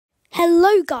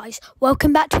Hello guys,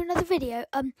 welcome back to another video.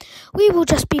 We will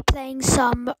just be playing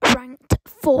some ranked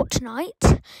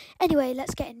Fortnite. Anyway,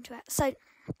 let's get into it. So,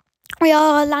 we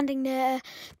are landing near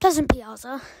Pleasant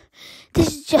Piazza. This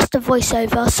is just a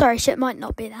voiceover, sorry, so it might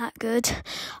not be that good.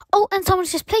 Oh, and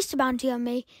someone's just placed a bounty on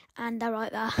me, and they're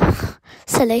right there.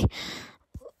 Silly.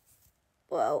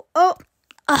 Well, are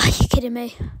you kidding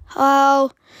me?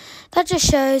 Oh, that just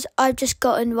shows I've just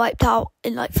gotten wiped out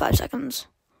in like 5 seconds.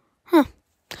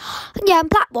 Yeah, I'm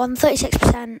plat 1,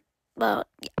 36%. Well,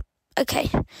 yeah. Okay.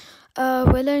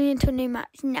 We're learning into a new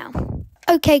match now.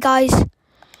 Okay, guys.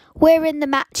 We're in the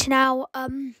match now.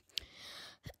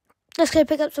 Let's go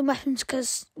pick up some weapons,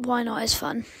 because why not? It's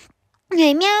fun.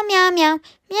 Okay, meow, meow, meow.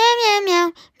 Meow, meow,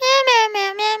 meow. Meow, meow,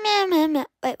 meow, meow, meow, meow, meow.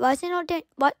 Wait, why is it not doing...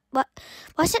 What? Why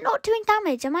is it not doing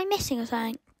damage? Am I missing or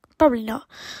something? Probably not.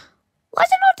 Why is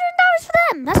it not doing damage for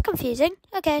them? That's confusing.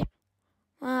 Okay.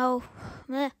 Well,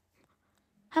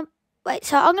 wait,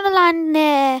 so I'm going to land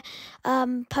near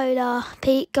Polar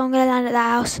Peak. I'm going to land at the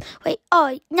house. Wait,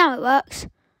 oh, now it works.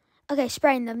 Okay,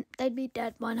 spraying them. They'd be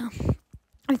dead by now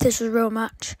if this was a real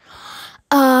match.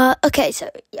 Okay,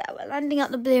 so, yeah, we're landing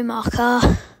at the blue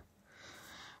marker.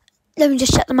 Let me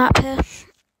just check the map here.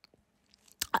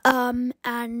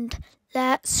 And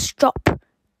let's drop. Boop,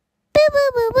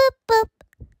 boop, boop, boop, boop.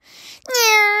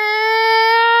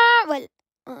 Well,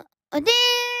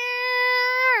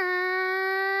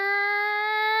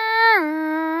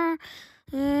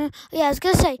 yeah, I was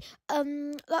gonna say,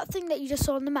 that thing that you just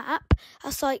saw on the map,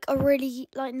 that's like a really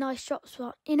like nice drop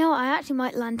spot. You know what? I actually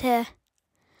might land here.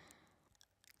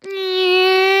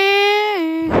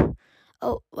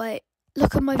 Oh wait,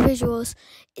 look at my visuals.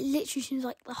 It literally seems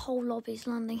like the whole lobby's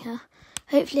landing here.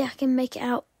 Hopefully, I can make it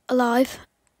out alive.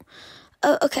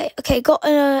 Oh, okay, got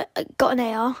an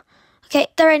AR. Okay,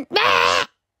 they're in.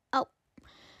 Oh,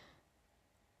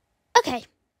 okay.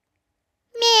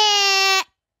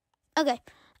 Okay.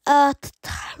 My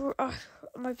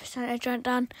percentage went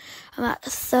down. I'm at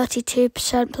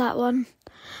 32% plat 1.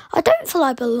 I don't feel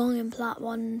I belong in plat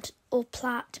 1 or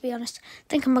plat, to be honest. I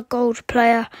think I'm a gold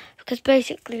player because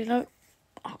basically, you know,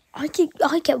 I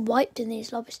get wiped in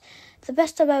these lobbies. The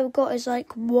best I've ever got is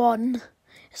like 1.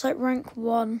 It's like rank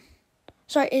 1.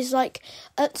 Sorry, is like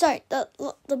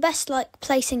the best like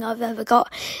placing I've ever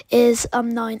got is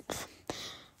 9th.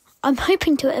 I'm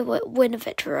hoping to win a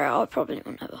victory. I probably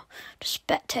will never. Just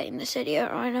spectating this idiot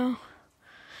right now.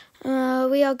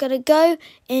 We are going to go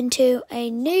into a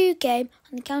new game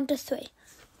on the count of 3.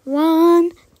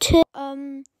 1, 2...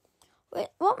 Wait,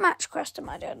 what match quest am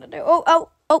I going to do?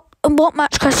 And what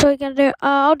match quest are we going to do?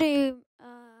 I'll do...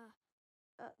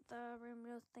 the room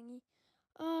wheel thingy.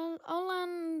 I'll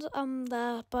land,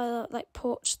 there by the, like,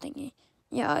 porch thingy.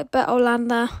 Yeah, I bet I'll land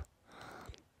there.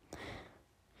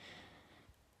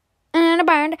 And a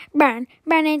burn, it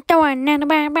the one, and a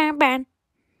burn.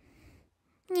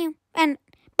 Yeah, and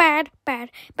bad,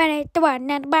 it the one,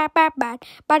 and a bad,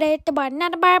 it the one,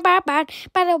 and a bad,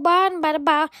 but a one, but a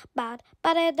bad,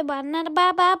 but it the one, and a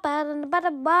bad, and but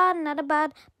a one, and a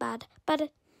bad, but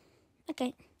it.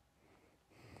 Okay.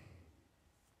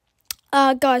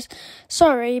 Guys,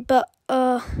 sorry, but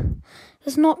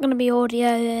there's not going to be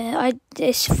audio here.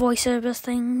 It's voiceover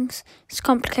things. It's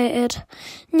complicated.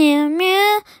 Meow,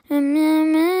 meow, meow, meow,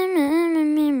 meow,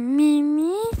 meow, meow,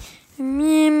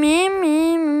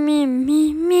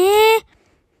 meow.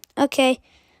 Okay.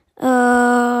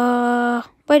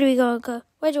 Where do we go?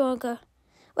 Where do I go?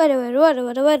 Where do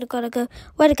I gotta go?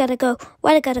 Where do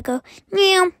I gotta go?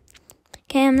 Meow.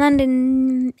 Okay, I'm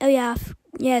landing. Oh yeah.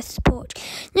 Yes, porch.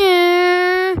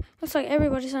 Yeah. Looks like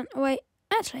everybody's on. Wait,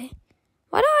 actually.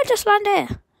 Why don't I just land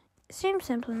here? It seems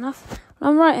simple enough.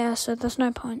 I'm right here, so there's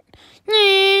no point.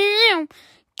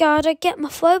 Gotta get my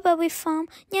flowberry farm.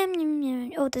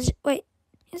 Oh, wait,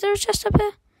 is there a chest up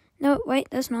here? No, wait,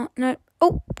 there's not. No.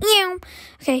 Oh, yeah.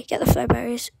 Okay, get the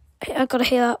flowberries. I gotta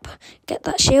heal up. Get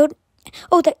that shield.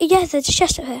 Oh, yeah, there's a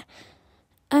chest up here.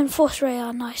 And force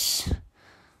royale, nice.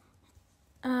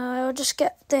 I'll just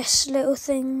get this little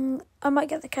thing. I might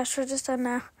get the cash register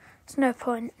now. There's no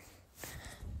point.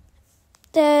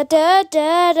 Da da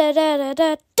da da da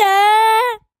da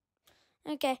da.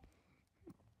 Okay.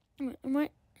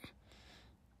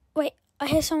 Wait, I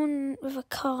hear someone with a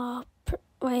car.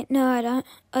 Wait, no, I don't.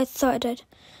 I thought I did.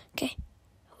 Okay.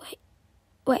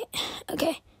 Wait.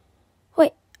 Okay.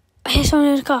 Wait, I hear someone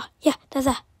in a car. Yeah, they're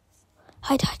there.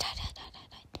 Hide.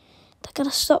 They're gonna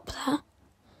stop there.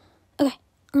 Okay,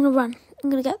 I'm gonna run. I'm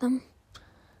gonna get them.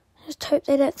 I just hope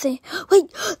they don't see.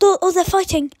 Wait, they're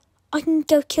fighting. I can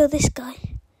go kill this guy.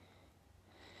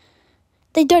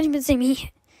 They don't even see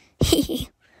me.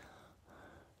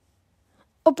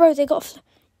 Oh, bro, they got...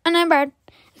 And I'm bird.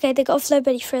 Okay, they got a flow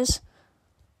buddy frizz.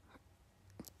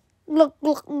 Look,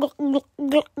 look, look, look,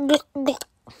 look, look, look.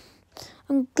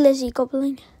 I'm glizzy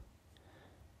gobbling.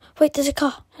 Wait, there's a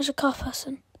car. There's a car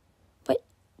person.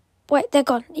 Wait, they're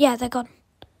gone. Yeah, they're gone.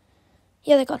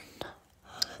 Yeah, they're gone.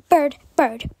 Bird,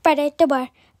 bird, bird at the bar.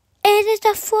 It is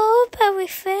the flow very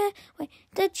fair. Wait,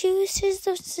 the juice is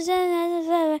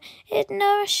the it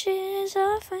nourishes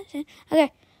our function.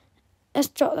 Okay, let's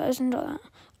drop that. Let's drop that.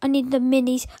 I need the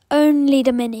minis. Only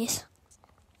the minis.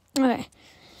 Okay,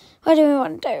 what do we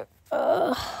want to do?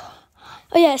 Oh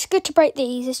yeah, it's good to break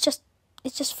these. It's just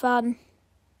fun.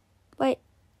 Wait,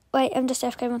 I'm just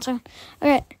AFK 1 second.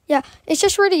 Okay, yeah, it's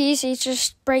just really easy to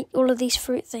just break all of these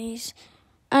fruit things.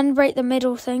 And break the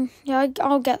middle thing. Yeah,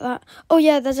 I'll get that. Oh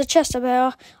yeah, there's a chest up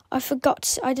there. I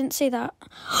forgot. I didn't see that.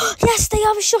 Yes, they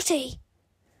have a shotty.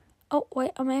 Oh,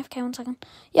 wait, I'm AFK 1 second.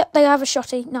 Yep, they have a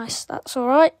shotty. Nice, that's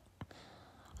alright.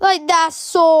 Like,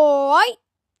 that's alright.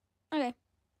 Okay.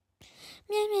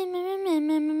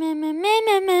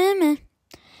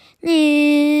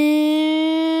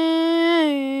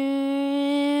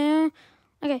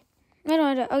 Okay, where do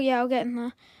I do? Oh yeah, I'll get in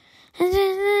there.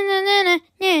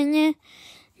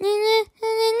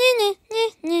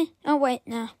 Oh wait,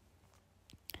 no.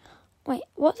 Wait,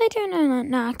 what are they doing?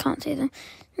 No, I can't see them.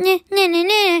 Yeah,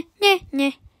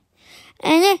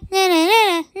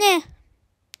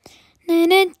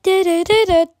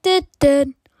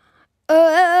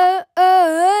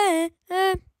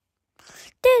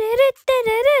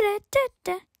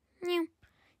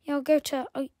 I'll go to.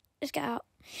 Oh, let's get out.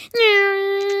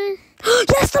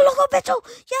 Yes, the logo pistol.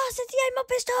 Yes, it's the aimbot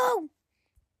pistol.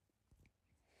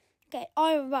 Okay,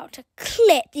 I'm about to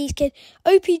clip these kids.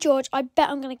 OP George, I bet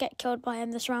I'm going to get killed by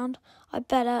him this round. I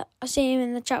better. I see him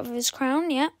in the chat with his crown,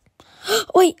 yeah.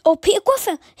 Wait, oh, Peter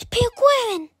Griffin. It's Peter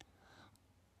Griffin.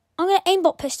 I'm going to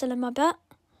aimbot pistol him, I bet.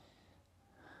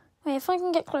 Wait, if I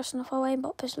can get close enough, I'll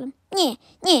aimbot pistol him.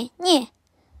 Yeah.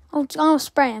 I'll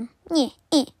spray him. Yeah.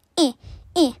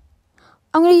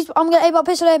 I'm going to aimbot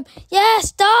pistol him.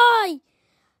 Yes, die.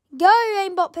 Go,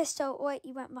 aimbot pistol. Wait,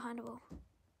 he went behind a wall.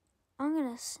 I'm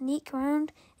going to sneak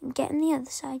around and get on the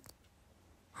other side.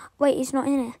 Wait, he's not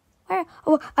in here. Where?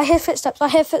 Oh, I hear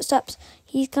footsteps.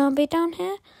 He's going to be down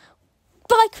here.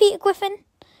 Bye, Peter Griffin.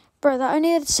 Bro, that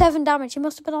only did 7 damage. He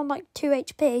must have been on like 2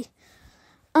 HP.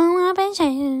 Oh, I've been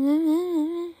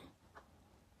saying.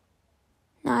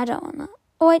 No, I don't want that.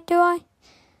 Oh, wait, do I?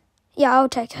 Yeah, I'll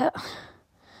take it.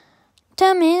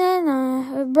 Tell me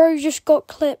that bro just got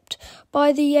clipped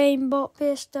by the aimbot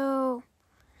pistol.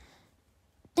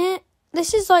 Yeah.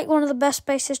 This is like one of the best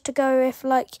places to go if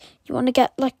like you want to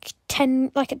get like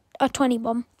 10, like a 20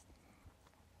 bomb.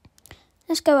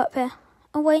 Let's go up here.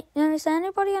 Oh wait, no, is there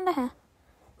anybody under here?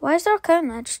 Why is there a cone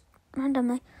there just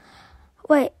randomly?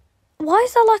 Wait, why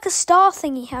is there like a star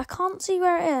thingy here? I can't see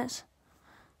where it is.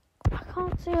 I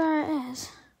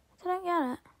don't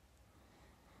get it.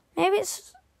 Maybe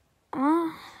it's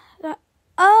oh,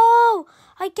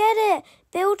 I get it.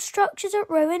 Build structures at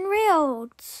ruin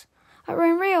reels. At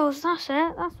ruin reels, that's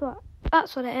it.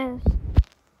 That's what it is.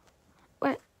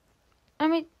 Wait, I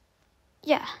mean,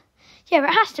 yeah, it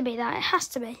has to be that. It has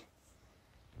to be.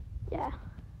 Yeah.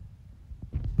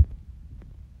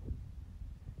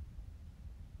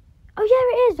 Oh yeah,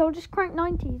 it is. I'll just crank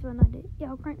 90s when I do. Yeah,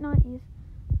 I'll crank 90s.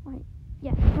 Wait,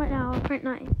 yeah, right now I'll crank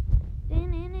 90s.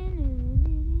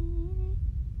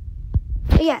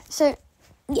 Yeah, so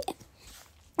yeah.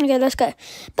 Okay, let's go.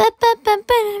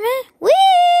 Whee!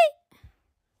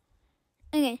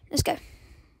 Okay, let's go.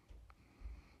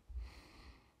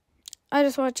 I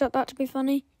just wanted that to be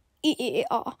funny.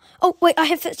 Oh, wait, I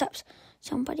hear footsteps.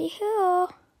 Somebody here.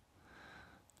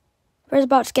 We're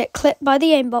about to get clipped by the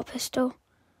aimbot pistol.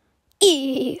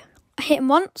 I hit him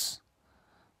once.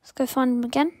 Let's go find him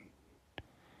again.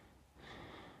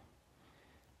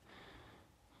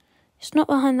 He's not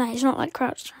behind that. He's not like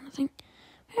crouched or anything.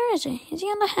 Where is he? Is he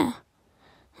under here?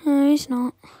 No, he's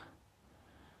not.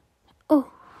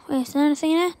 Oh, wait, is there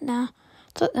anything in here? Nah.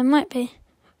 Thought there might be.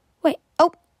 Wait,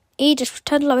 oh, he just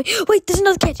returned lobby. Wait, there's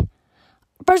another kid.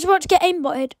 Bro's about to get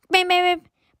aimbotted.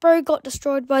 Bro got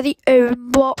destroyed by the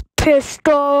aimbot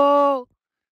pistol.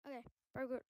 Okay,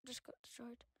 just got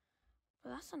destroyed.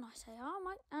 Well, that's a nice AR. I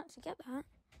might actually get that.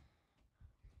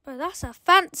 Bro, that's a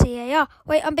fancy AR.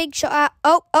 Wait, I'm being shot at.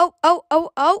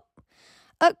 Oh.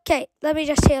 Okay, let me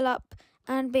just heal up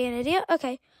and be an idiot.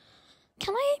 Okay.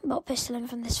 Can I aimbot pistol him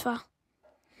from this far?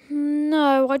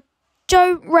 No, I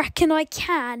don't reckon I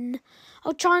can.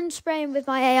 I'll try and spray him with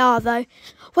my AR, though.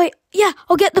 Wait, yeah,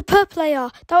 I'll get the purple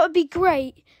AR. That would be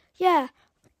great. Yeah.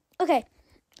 Okay,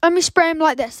 let me spray him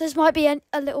like this. This might be a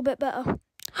little bit better.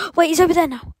 Wait, he's over there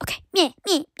now. Okay.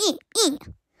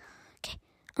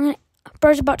 Okay.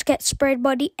 Bro's about to get sprayed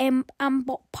by the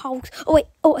aimbot pulse. Oh, wait.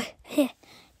 Oh, here.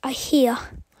 I hear.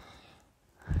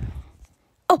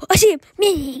 Oh, I see him.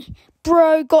 Me.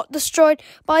 Bro got destroyed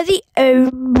by the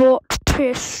aimbot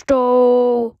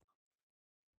pistol.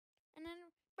 And then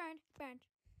burn.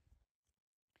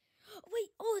 Wait,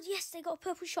 oh, yes, they got a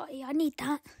purple shotty. I need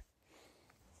that.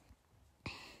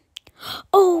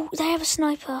 Oh, they have a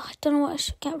sniper. I don't know what I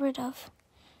should get rid of.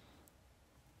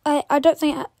 I don't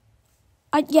think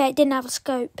yeah, it didn't have a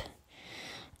scope.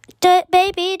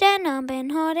 Baby, then I've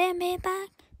been holding me back.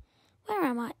 Where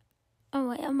am I? Oh,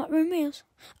 wait, I'm at room wheels.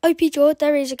 OP George,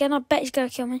 there he is again. I bet he's going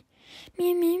to kill me.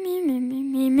 Me.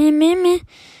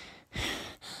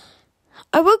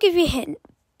 I will give you a hint.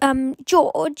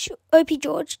 OP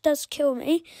George does kill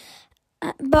me.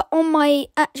 But on my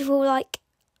actual,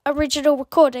 original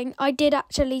recording, I did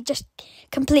actually just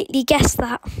completely guess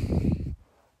that.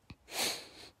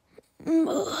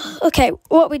 Okay,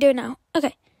 what we do now?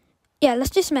 Okay. Yeah,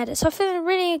 let's do some edits. I feel in a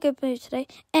really good mood today.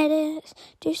 Edits.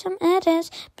 Do some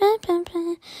edits. Wait,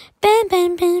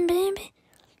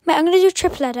 I'm going to do a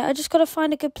triple edit. I just got to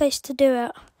find a good place to do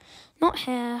it. Not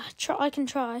here. I can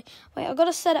try. Wait, I've got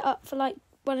to set it up for,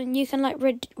 when you can,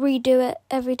 redo it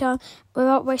every time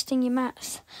without wasting your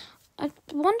mats. I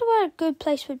wonder where a good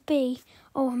place would be.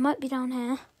 Oh, it might be down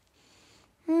here.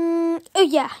 Oh,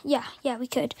 yeah, we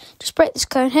could. Just break this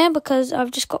cone here because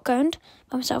I've just got coned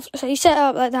by myself. So you set it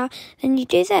up like that, then you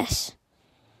do this.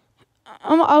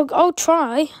 I'll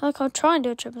try. I'll try and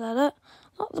do a triple edit.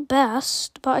 Not the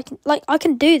best, but I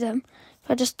can do them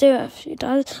if I just do it a few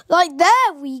times.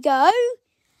 There we go.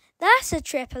 That's a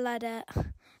triple edit.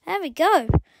 There we go.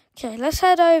 Okay, let's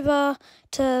head over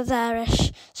to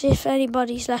there-ish. See if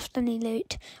anybody's left any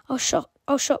loot. I'll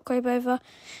shockwave over.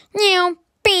 Meow.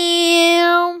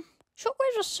 Bam!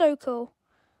 Shockwaves are so cool.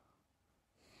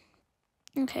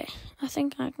 Okay, I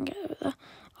think I can get over there.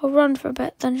 I'll run for a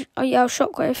bit, then... Oh, yeah, I'll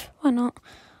shockwave. Why not?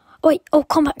 Oh, wait. Oh,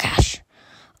 combat cash.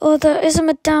 Oh, there is a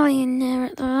medallion near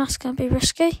it, though. That's going to be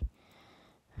risky.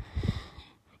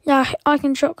 Yeah, I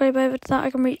can shockwave over to that. I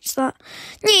can reach that.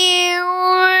 Okay.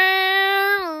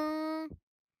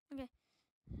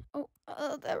 Oh,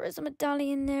 there is a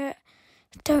medallion near it.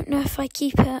 I don't know if I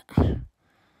keep it.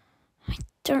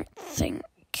 Don't think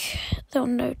they'll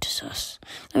notice us.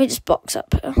 Let me just box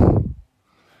up here.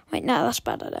 Wait, no, that's a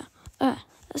bad idea.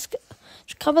 Let's go.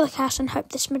 Just cover the cash and hope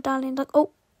this medallion...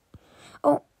 Oh,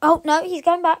 no, he's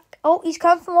going back. Oh, he's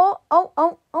coming for more.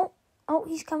 Oh,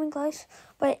 he's coming close.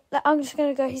 Wait, I'm just going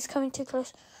to go. He's coming too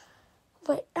close.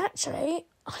 Wait, actually,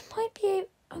 I might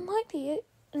be...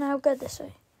 No, I'll go this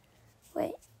way.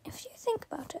 Wait, if you think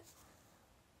about it.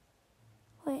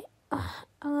 Wait, I'm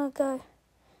going to go...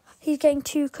 He's getting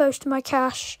too close to my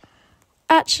cash.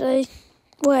 Actually,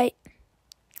 wait,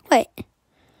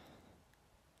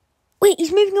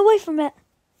 he's moving away from it.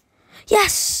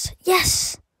 Yes.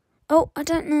 Oh, I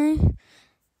don't know.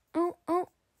 Oh.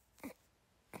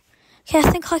 Okay,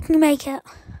 I think I can make it.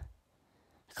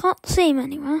 I can't see him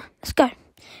anywhere. Let's go.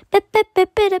 Bird,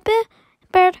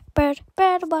 not a bird,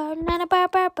 but a word, not a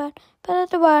bird, but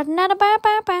a word, not a bird,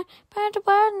 but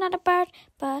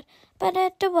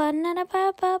a word, not a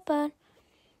bird.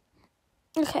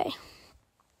 Okay.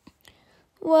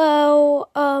 Well,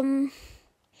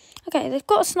 okay, they've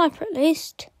got a sniper at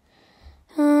least.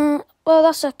 Well,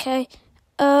 that's okay.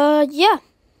 Yeah.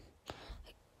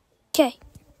 Okay.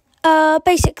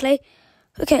 Basically,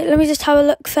 okay, let me just have a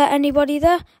look for anybody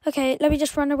there. Okay, let me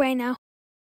just run away now.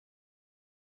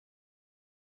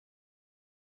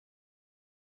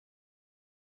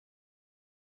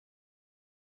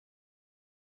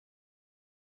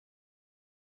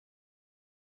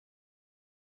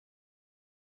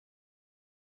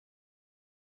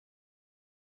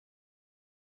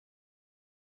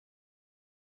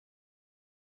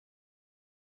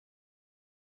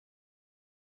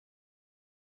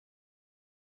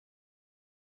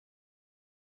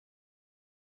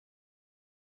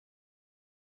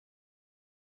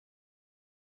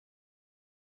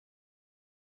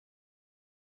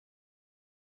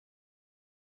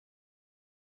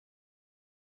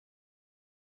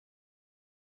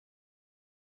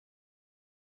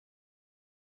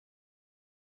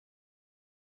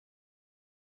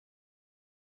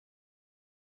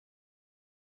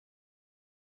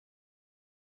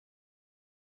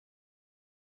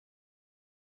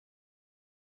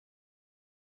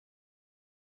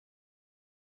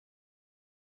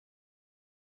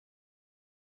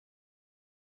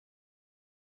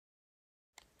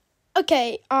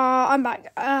 Okay, I'm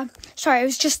back. Sorry, it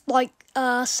was just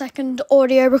a second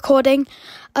audio recording.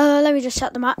 Let me just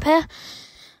set the map here.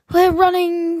 we're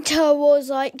running towards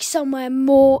like somewhere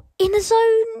more in a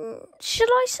zone, should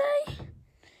I say?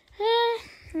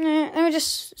 Let me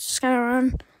just scan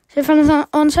around. See if anything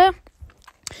on here.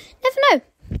 Never know.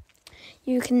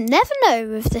 You can never know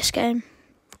with this game.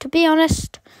 To be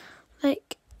honest,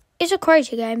 like, it's a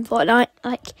crazy game, Fortnite.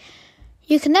 Like,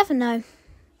 you can never know.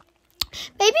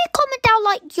 Maybe comment down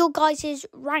like your guys'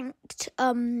 ranked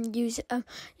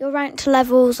your ranked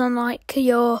levels and like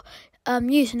your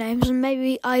usernames, and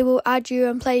maybe I will add you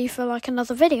and play you for like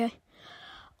another video.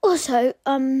 Also,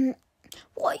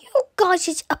 what are your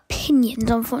guys'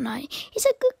 opinions on Fortnite? Is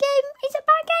it a good game? Is it a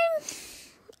bad game?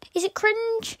 Is it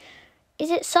cringe? Is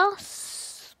it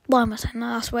sus? Why am I saying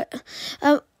that? That's weird.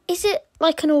 Is it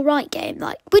like an alright game?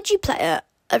 Like, would you play it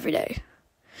every day?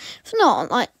 If not,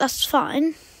 like, that's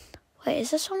fine. Wait,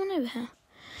 is there someone over here?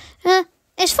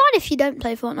 It's fine if you don't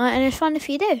play Fortnite, and it's fine if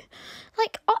you do.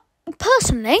 Like,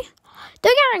 personally,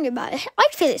 don't get angry about it. I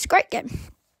feel it's a great game.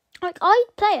 Like, I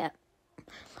play it.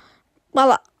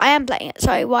 Well, I am playing it.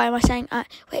 Sorry, why am I saying...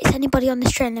 wait, is anybody on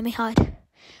this train? Let me hide.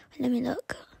 Let me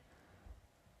look.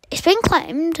 It's been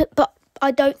claimed, but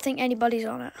I don't think anybody's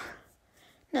on it.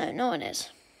 No, no one is.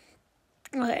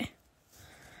 Okay.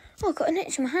 Oh, I've got an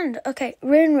itch in my hand. Okay,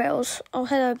 Ruin Rails. I'll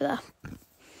head over there.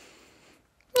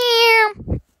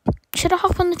 Yeah. Should I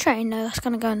hop on the train? No, that's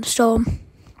going to go in the storm.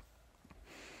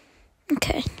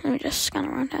 Okay, let me just scan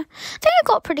around here. I think I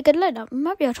got a pretty good load up. I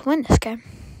might be able to win this game.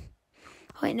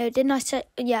 Oh, wait, no, didn't I say...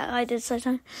 Yeah, I did say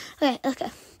something. Okay, let's go.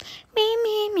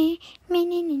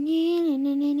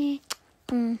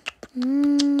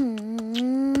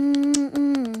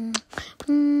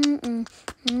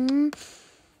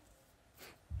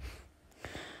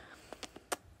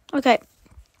 Okay.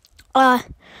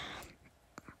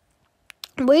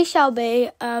 We shall be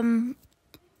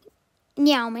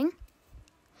meowing.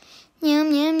 Meow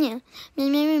meow meow. Meow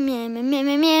meow meow meow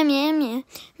meow meow meow meow.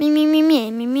 Meow meow meow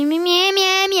meow meow meow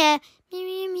meow meow.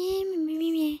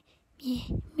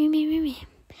 Meow meow meow.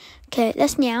 Okay,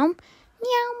 let's meow.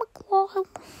 Meow McCall.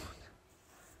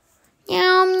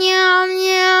 Meow meow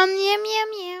meow meow meow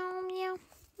meow.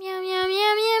 Meow meow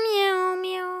meow meow meow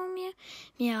meow meow.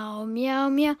 Meow meow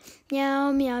meow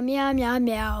meow meow meow meow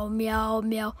meow meow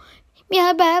meow.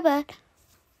 Meow baba.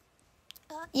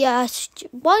 Yes,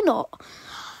 why not?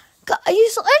 I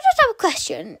just have a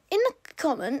question. In the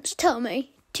comments, tell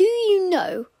me, do you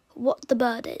know what the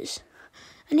bird is?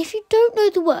 And if you don't know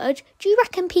the word, do you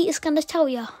reckon Peter's going to tell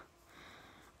you?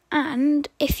 And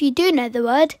if you do know the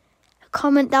word,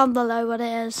 comment down below what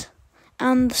it is.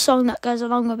 And the song that goes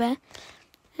along with it.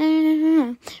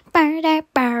 Bird,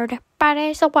 bird, bird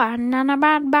is the one and a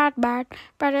bird, bird, bird.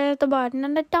 Bird is the one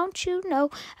and don't you know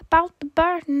about the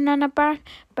bird and a bird,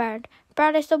 bird.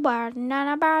 Bird is the word, and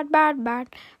a bird, bird,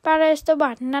 bird. Bird is the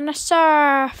word, and a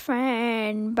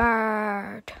surfing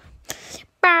bird.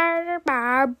 Bird,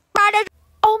 bird, bird.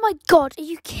 Oh my god, are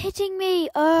you kidding me?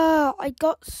 I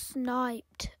got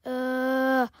sniped.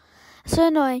 So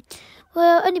annoying.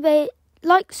 Well, anyway,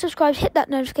 like, subscribe, hit that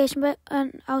notification button,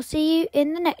 and I'll see you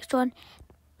in the next one.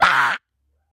 Bye.